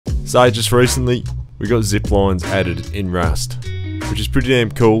So just recently, we got zip lines added in Rust, which is pretty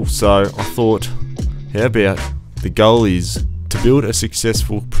damn cool. So I thought, how about the goal is to build a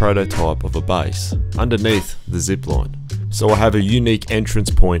successful prototype of a base underneath the zipline. So I have a unique entrance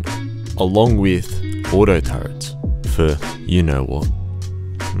point along with auto turrets for you know what.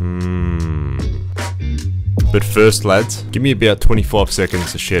 But first lads, give me about 25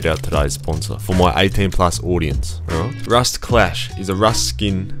 seconds to shout out today's sponsor for my 18+ audience, alright? Rust Clash is a Rust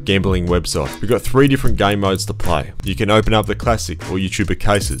skin gambling website. We've got 3 different game modes to play. You can open up the classic or YouTuber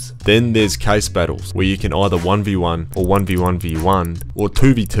cases. Then there's case battles where you can either 1v1 or 1v1v1 or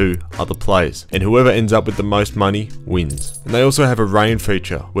 2v2 other players. And whoever ends up with the most money wins. And they also have a rain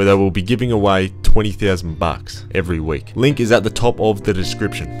feature where they will be giving away 20,000 bucks every week. Link is at the top of the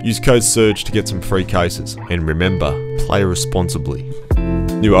description. Use code SURGE to get some free cases. And remember, play responsibly.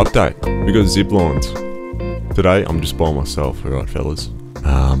 New update, we got zip lines. Today, I'm just by myself, alright fellas.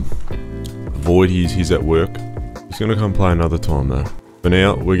 Void, he's at work. He's gonna come play another time though. For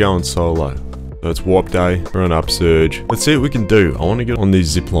now, we're going solo. So it's warp day, we're on upsurge. Let's see what we can do. I wanna get on these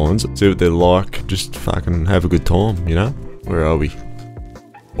zip lines, see what they're like, just fucking have a good time, you know? Where are we?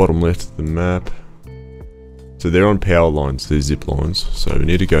 Bottom left of the map. So they're on power lines, these zip lines. So we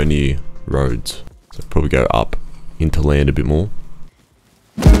need to go near roads. So probably go up into land a bit more.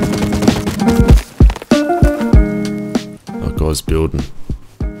 That guy's building.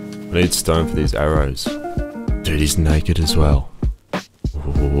 I need stone for these arrows. Dude, he's naked as well.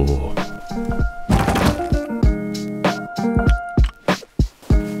 Ooh.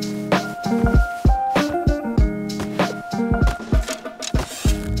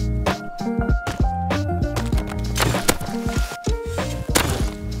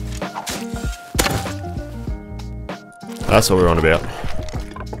 That's what we're on about.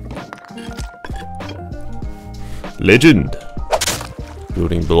 Legend!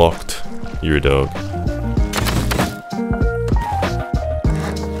 Building blocked. You're a dog.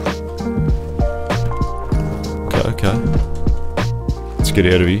 Okay. Let's get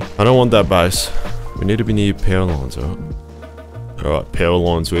out of here. I don't want that base. We need to be near power lines, alright? Alright, power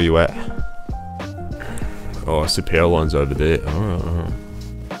lines, where you at? Oh, I see power lines over there. Alright.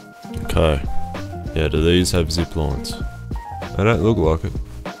 Okay. Yeah, do these have zip lines? They don't look like it.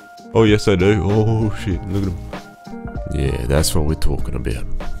 Oh yes they do. Oh shit, look at them. Yeah, that's what we're talking about.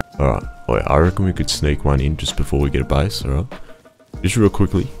 Alright, wait, I reckon we could sneak one in just before we get a base, alright? Just real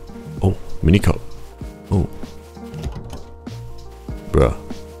quickly. Oh, mini cop. Oh. Bruh.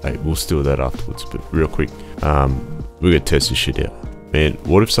 Hey, we'll steal that afterwards, but real quick. We're gonna test this shit out. Man,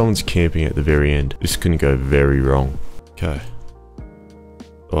 what if someone's camping at the very end? This can go very wrong. Okay.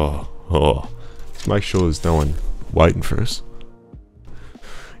 Oh. Let's make sure there's no one waiting for us.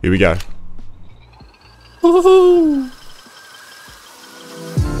 Here we go. Woohoo!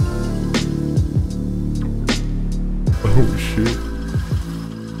 Oh shit.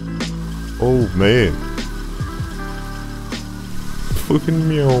 Oh man. Fucking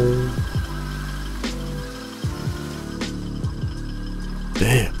meow.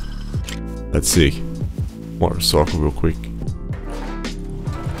 Damn. That's sick. Might recycle real quick.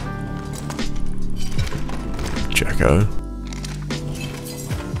 Jacko.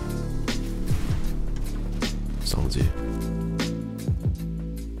 Someone's here.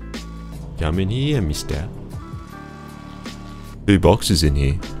 Come in here, mister. 2 boxes in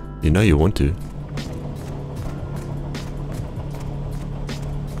here. You know you want to.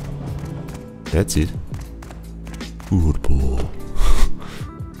 That's it. Good ball.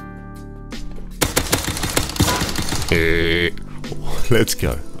 Let's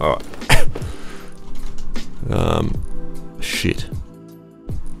go. Alright. Shit.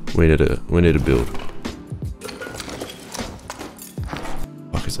 We need to build.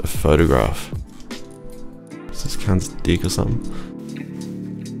 Fuck, is that a photograph? Is this cunt's dick or something?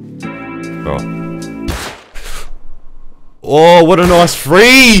 Right. Oh, what a nice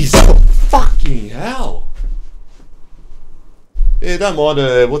freeze! Oh, fucking hell! Yeah, don't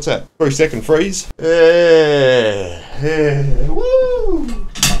mind, what's that? 3-second freeze? Yeah, woo!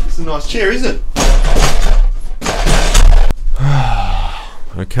 It's a nice chair, isn't it?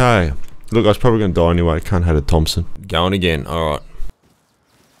 Okay. Look, I was probably going to die anyway. Can't have a Thompson. Going again. Alright.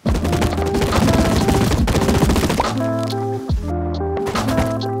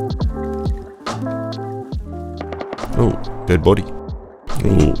 Oh, dead body.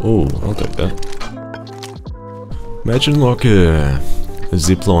 Oh, I'll take that. Imagine like a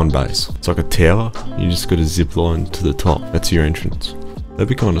zipline base. It's like a tower. You just got a zipline to the top. That's your entrance. That'd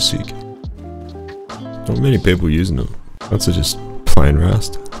be kind of sick. Not many people using it. That's just plain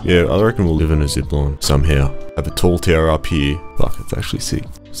Rust. Yeah, I reckon we'll live in a zipline somehow. Have a tall tower up here. Fuck, it's actually sick.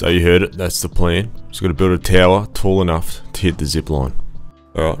 So you heard it, that's the plan. Just gotta build a tower tall enough to hit the zip line.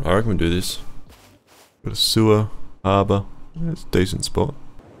 Alright, I reckon we do this. Got a sewer, harbour. That's a decent spot.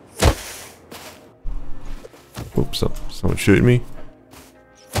 Oops, someone shooting me.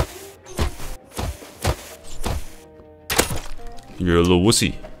 You're a little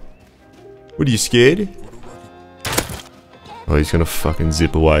wussy. What, are you scared? Oh, he's gonna fucking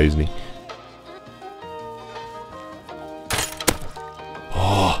zip away, isn't he?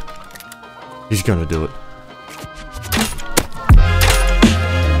 Oh, he's gonna do it.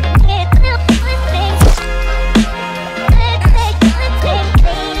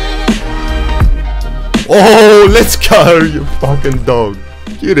 Oh, let's go, you fucking dog.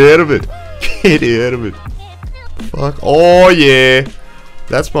 Get out of it. Get out of it. Fuck. Oh, yeah.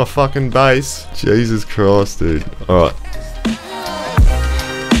 That's my fucking base. Jesus Christ, dude. Alright.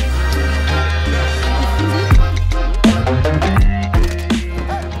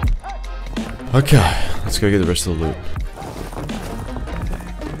 Okay, let's go get the rest of the loot.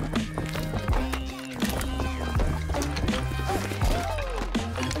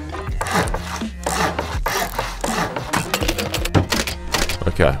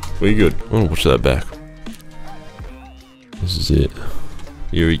 Okay, we good. I'm gonna watch that back. This is it.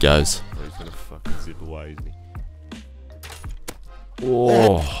 Here he goes. Oh, he's gonna fucking zip away, isn't he?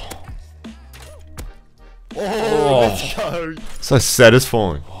 Oh. Oh, let's go. So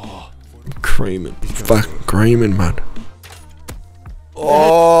satisfying. Oh, I'm creaming. I'm fucking creaming, man.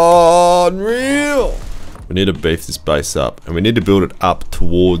 Oh, unreal. We need to beef this base up, and we need to build it up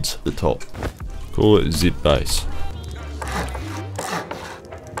towards the top. Call it zip base.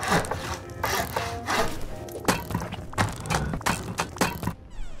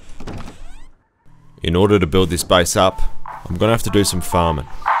 In order to build this base up, I'm gonna have to do some farming.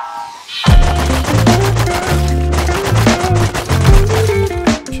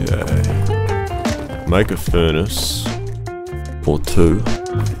 Okay. Make a furnace. Or 2.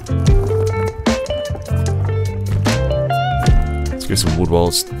 Let's get some wood while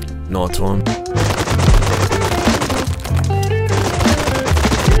it's night time.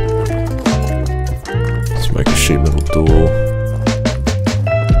 Let's make a sheet metal door.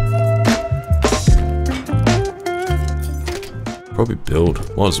 Probably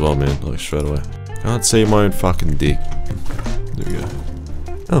build. Might as well, man. Like straight away. Can't see my own fucking dick. There we go.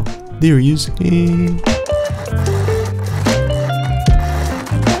 Oh, there he is.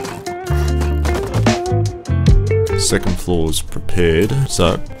 Second floor's prepared.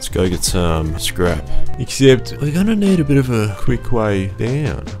 So let's go get some scrap. Except we're gonna need a bit of a quick way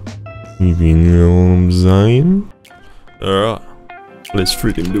down. You know what I'm saying? Alright. Let's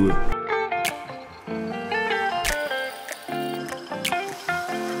freaking do it.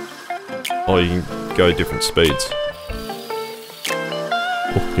 Oh, you can go different speeds.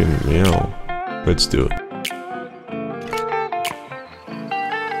 Fucking hell. Let's do it.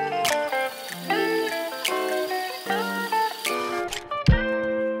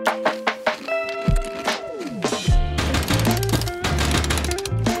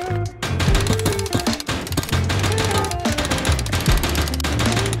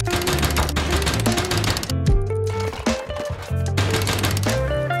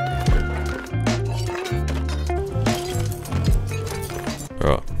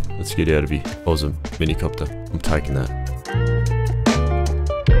 Alright, let's get out of here. Oh, there's a minicopter. I'm taking that.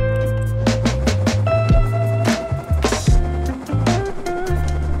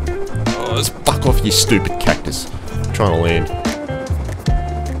 Oh, just fuck off, you stupid cactus. I'm trying to land.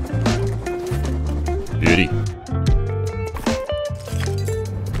 Beauty.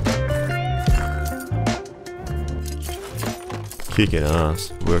 Kicking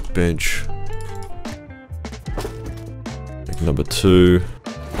ass. Workbench. Number 2,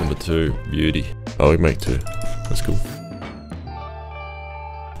 beauty. Oh, we can make 2. That's cool.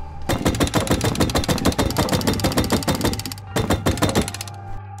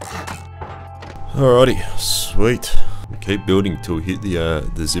 Alrighty, sweet. Keep building till we hit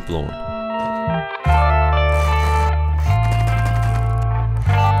the zip line.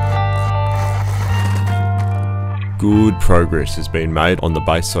 Good progress has been made on the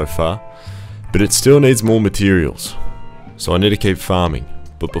base so far, but it still needs more materials. So I need to keep farming,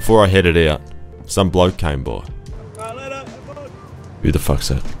 but before I headed out, some bloke came by. Who the fuck's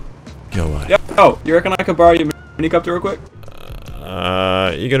that? Go away. Yo, you reckon I could borrow your minicopter real quick?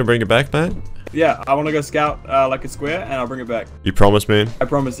 You gonna bring it back, mate? Yeah, I want to go scout like a square, and I'll bring it back. You promise, man? I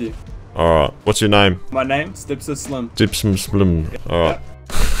promise you. Alright, what's your name? My name? Stipsa Slim. Stipsa Slim. Alright.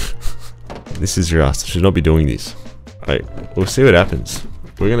 Yeah. This is your ass. I should not be doing this. Alright, we'll see what happens.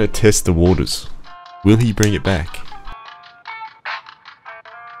 We're gonna test the waters. Will he bring it back?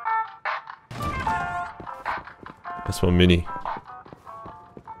 That's my mini.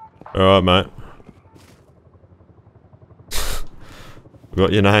 Alright, mate.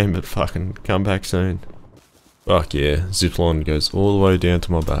 Got your name, but fucking come back soon. Fuck yeah, zipline goes all the way down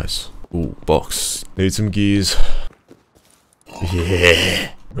to my base. Ooh, box. Need some gears.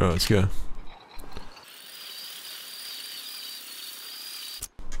 Yeah. Right, let's go.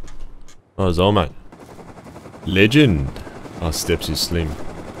 Oh, it's all, mate. Legend. Oh, steps is slim.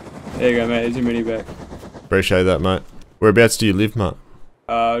 There you go, mate. There's your mini back. Appreciate that, mate. Whereabouts do you live, mate?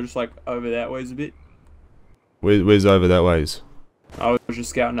 Just like over that ways a bit. Where's over that ways? I was just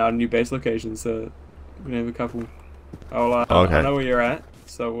scouting out a new base location, so we're gonna have a couple. Okay. I know where you're at,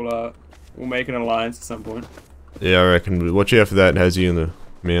 so we'll make an alliance at some point. Yeah, I reckon. Watch out for that Hazzy in the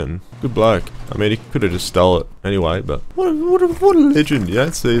mountain. Good bloke. I mean, he could have just stole it anyway, but what a legend. You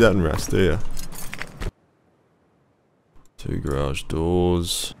don't see that in Rust, do you? 2 garage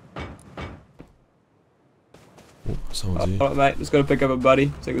doors. Oh, someone's here. Alright, mate. Just gotta pick up a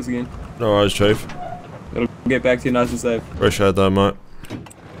buddy. Take this again. No worries, Chief. It'll get back to you nice and safe. Appreciate that, mate.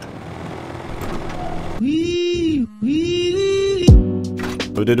 We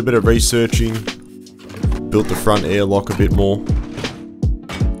did a bit of researching, built the front airlock a bit more, and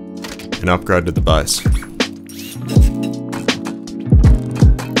upgraded the base.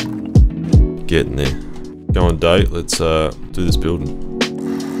 Getting there. Go on date, let's do this building.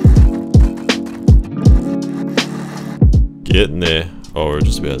 Getting there. Oh, we're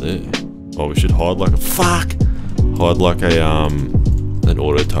just about there. Oh, we should hide like a fuck! Hide like a an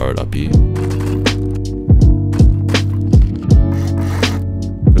auto turret up here.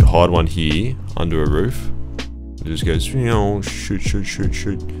 Could hide one here under a roof. It just goes, you know, shoot.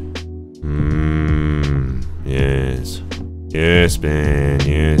 Yes. Yes, man,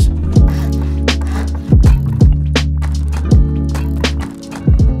 yes.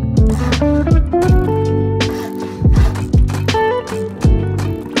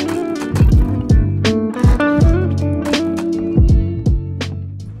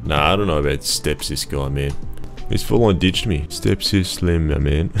 Nah, I don't know about steps, this guy, man. He's full on ditched me. Steps is slim, my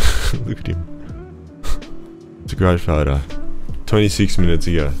man. Look at him. It's a great photo. 26 minutes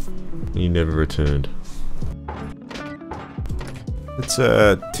ago. He never returned. Let's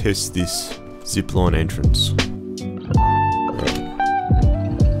test this zipline entrance.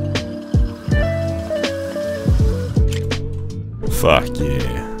 Fuck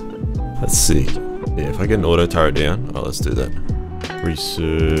yeah. That's sick. Yeah, if I get an auto turret down, oh, let's do that.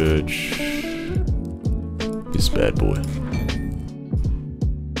 Research this bad boy.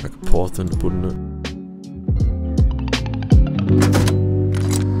 Like a python to put in it.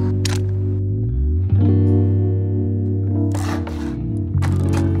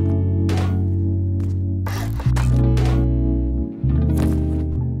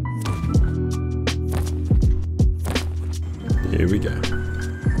 Here we go.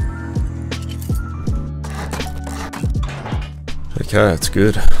 Okay, that's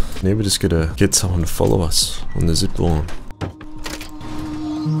good. Now we just gotta get someone to follow us on the zipline.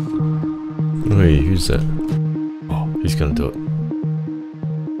 Hey, who's that? Oh, he's gonna do it.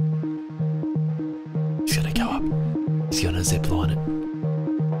 He's gonna go up. He's gonna zipline it.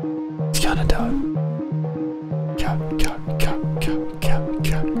 He's gonna do it.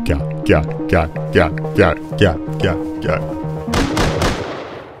 Go.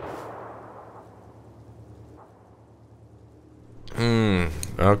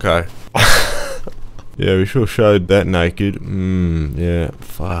 Okay. Yeah, we sure showed that naked. Yeah.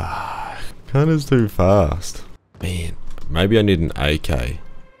 Fuck. Kinda's too fast. Man, maybe I need an AK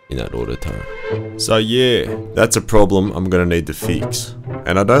in that auto turret. So yeah, that's a problem I'm gonna need to fix.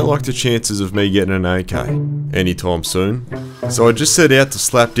 And I don't like the chances of me getting an AK anytime soon. So I just set out to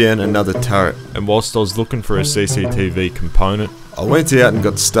slap down another turret. And whilst I was looking for a CCTV component, I went out and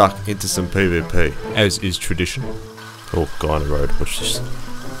got stuck into some PvP, as is tradition. Oh, guy on the road, watch this.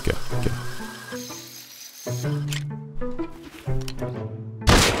 Go.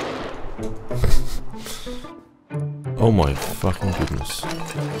 Oh my fucking goodness.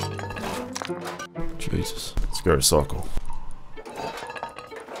 Jesus. Let's go recycle.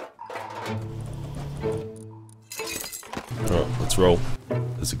 Alright, let's roll.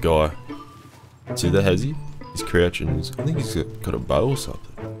 There's a guy. See that, has he? He's crouching. I think he's got a bow or something.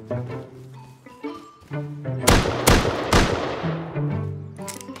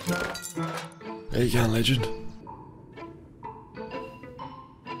 There you go, legend.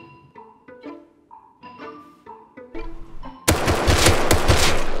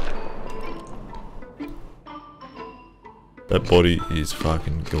 That body is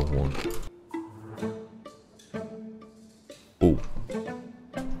fucking gone. Ooh.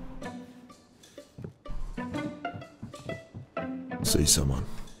 see someone.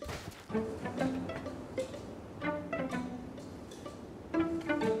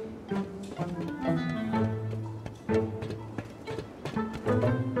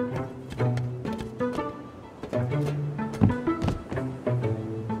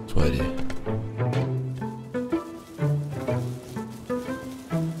 Let's wait here.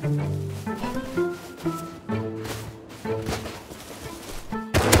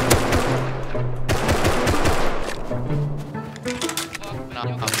 Nah,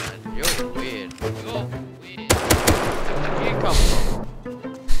 man. You're weird. You're weird. Where you come from?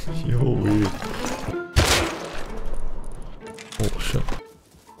 You're weird. Oh shit.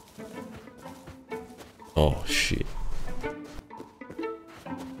 Oh shit.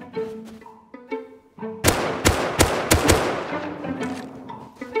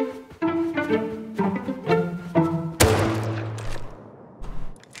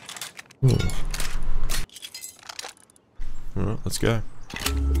 Alright, let's go.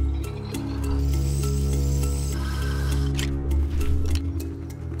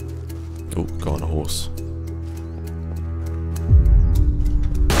 Oh, go on a horse.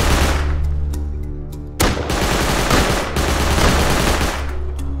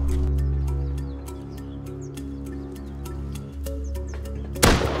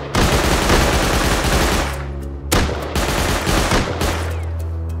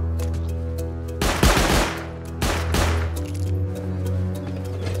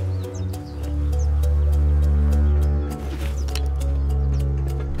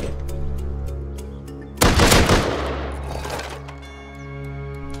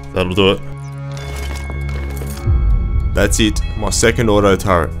 That'll do it. That's it. My second auto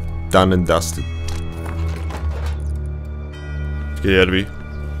turret. Done and dusted. Let's get out of here.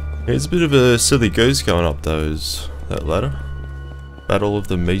 It's a bit of a silly goose going up that ladder. Battle of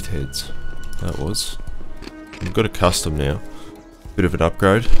the Meatheads. That was. We've got a custom now. Bit of an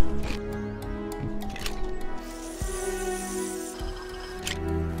upgrade.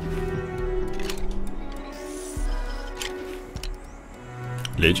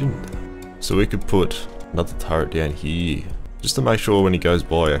 Legend. So we could put another turret down here. Just to make sure when he goes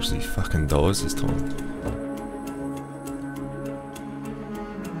by he actually fucking dies this time.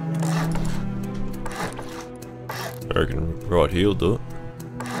 I reckon right here will do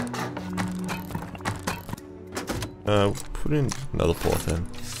it. Put in another python.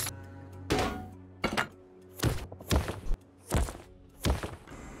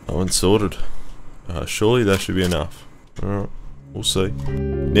 That one's sorted. Surely that should be enough. Alright. We'll see.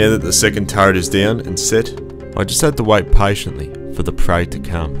 Now that the second turret is down and set, I just had to wait patiently for the prey to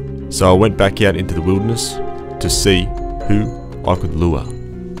come. So I went back out into the wilderness to see who I could lure.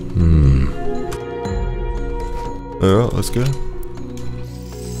 Alright, let's go.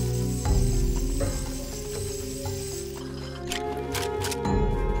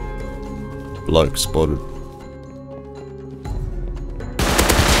 Bloke spotted.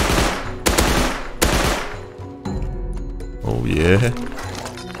 Oh yeah.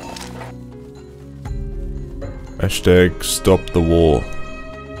 Hashtag stop the war.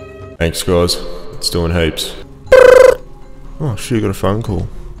 Thanks guys. It's doing heaps. Oh shit, got a phone call.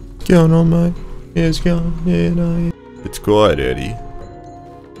 What's going on, mate? Yeah, it's going. Yeah, no, yeah. It's quiet out here.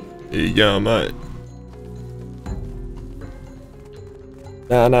 Here you go, mate.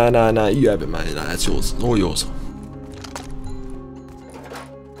 No, you have it, mate. No, that's yours. All yours.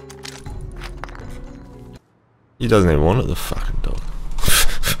 He doesn't even want it, the fucking dog.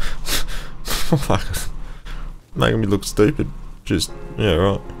 Fuck. Making me look stupid. Just, yeah,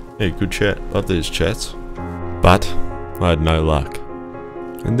 right. Yeah, good chat. Love these chats. But, I had no luck.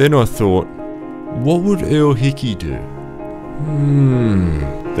 And then I thought, what would Earl Hickey do?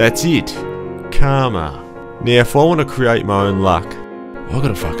 That's it. Karma. Now, if I want to create my own luck, I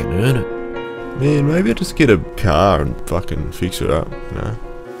gotta fucking earn it. Man, maybe I just get a car and fucking fix it up, you know?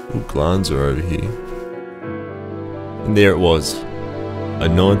 Little Glanza over here. And there it was. A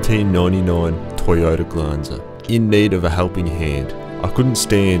 1999 Toyota Glanza. In need of a helping hand. I couldn't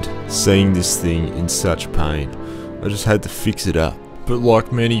stand seeing this thing in such pain. I just had to fix it up. But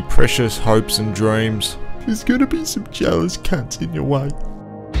like many precious hopes and dreams, there's gonna be some jealous cunts in your way.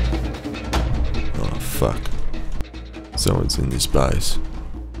 Oh fuck. Someone's in this base.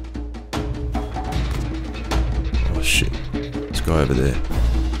 Oh shit. Let's go over there.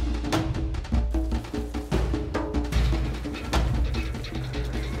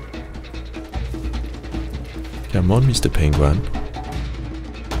 Come on, Mr. Penguin.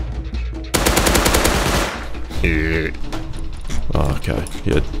 Yeah. Oh, okay.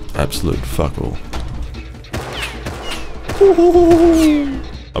 Yeah, absolute fuck all.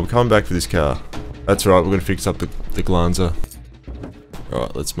 I'm coming back for this car. That's right, we're gonna fix up the Glanza.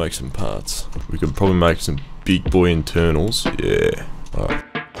 Alright, let's make some parts. We can probably make some big boy internals. Yeah. Alright.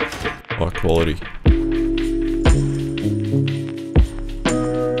 High quality.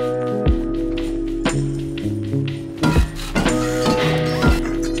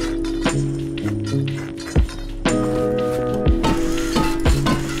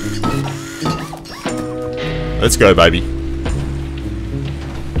 Let's go, baby.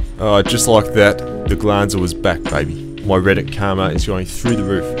 Alright, just like that, the Glanza was back, baby. My Reddit karma is going through the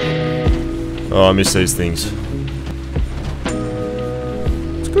roof. Oh, I miss these things.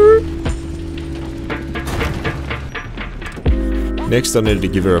 Next, I needed to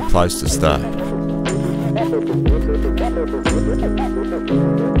give her a place to stay.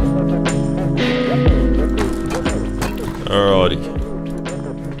 Alrighty.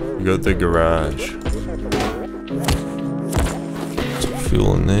 We got the garage. Some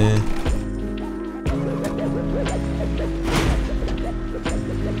fuel in there.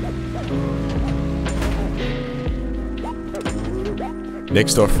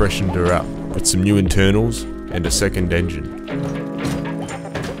 Next, I freshened her up with some new internals and a second engine.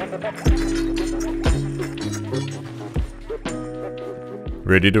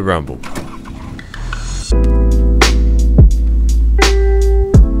 Ready to rumble.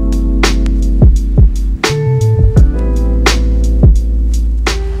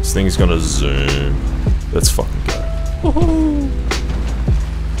 This thing's gonna zoom. Let's fucking go. Woohoo!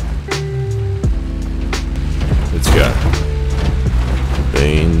 Let's go.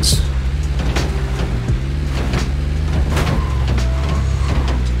 Beans.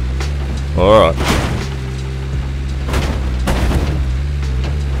 Alright.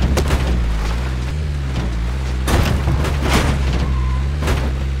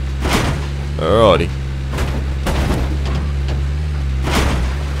 Alrighty.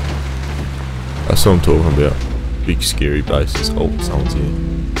 That's what I'm talking about. Big scary bases. Oh, someone's here.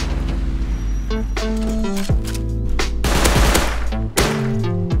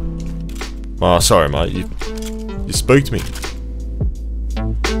 Oh, sorry mate, you spooked me.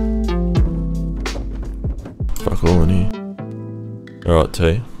 Fuck all in here. Alright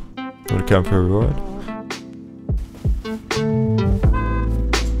T, wanna come for a ride?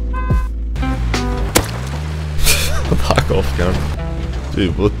 Fuck off, gun.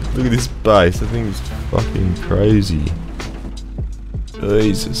 Dude, look at this base, that thing is fucking crazy.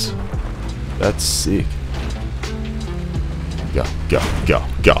 Jesus. That's sick. Go, go, go,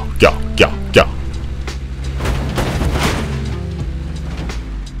 go, go, go, go.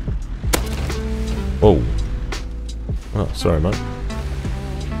 Oh. Oh, sorry, mate.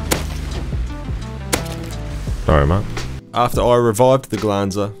 Sorry, mate. After I revived the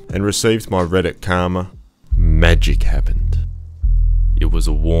Glanza and received my Reddit karma, magic happened. It was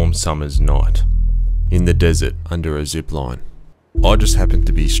a warm summer's night, in the desert under a zipline. I just happened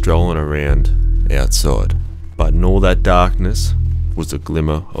to be strolling around outside. But in all that darkness was a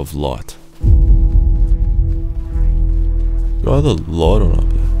glimmer of light. Got the light on up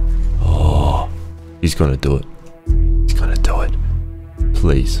there. Oh, he's gonna do it. He's gonna do it.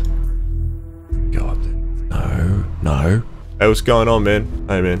 Please. Go up there. No, no. Hey, what's going on, man?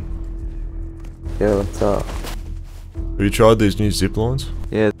 Hey, man. Yeah, what's up? Have you tried these new zip lines?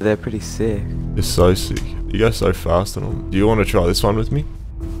 Yeah, they're pretty sick. They're so sick. You go so fast on them. Do you want to try this one with me?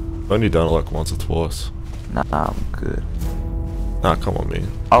 I've only done it like once or twice. Nah, I'm good. Nah, come on, man.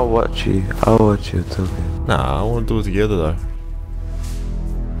 I'll watch you. It's okay. Nah, I want to do it together, though.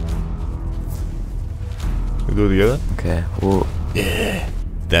 We do it together? Okay, well... Yeah.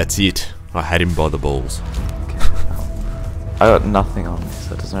 That's it. I had him by the balls. Okay. I got nothing on me,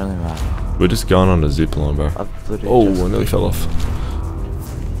 so it doesn't really matter. We're just going on a zip line, bro. Oh, I nearly fell off.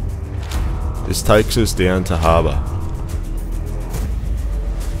 This takes us down to harbour.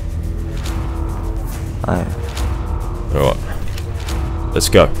 Alright. Let's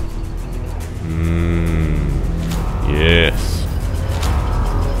go. Yes.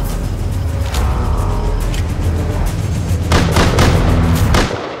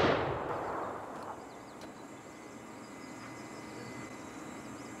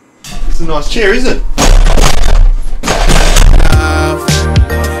 It's a nice chair, isn't it?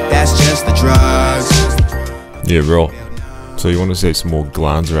 That's just the drugs. Yeah, right. So you want to see some more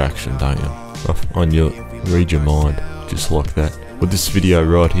Glanza action, don't you? I knew it. Read your mind. Just like that. With this video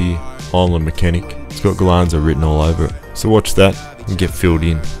right here, Island Mechanic, it's got Glanza written all over it. So watch that and get filled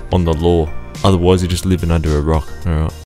in on the lore. Otherwise you're just living under a rock. Alright.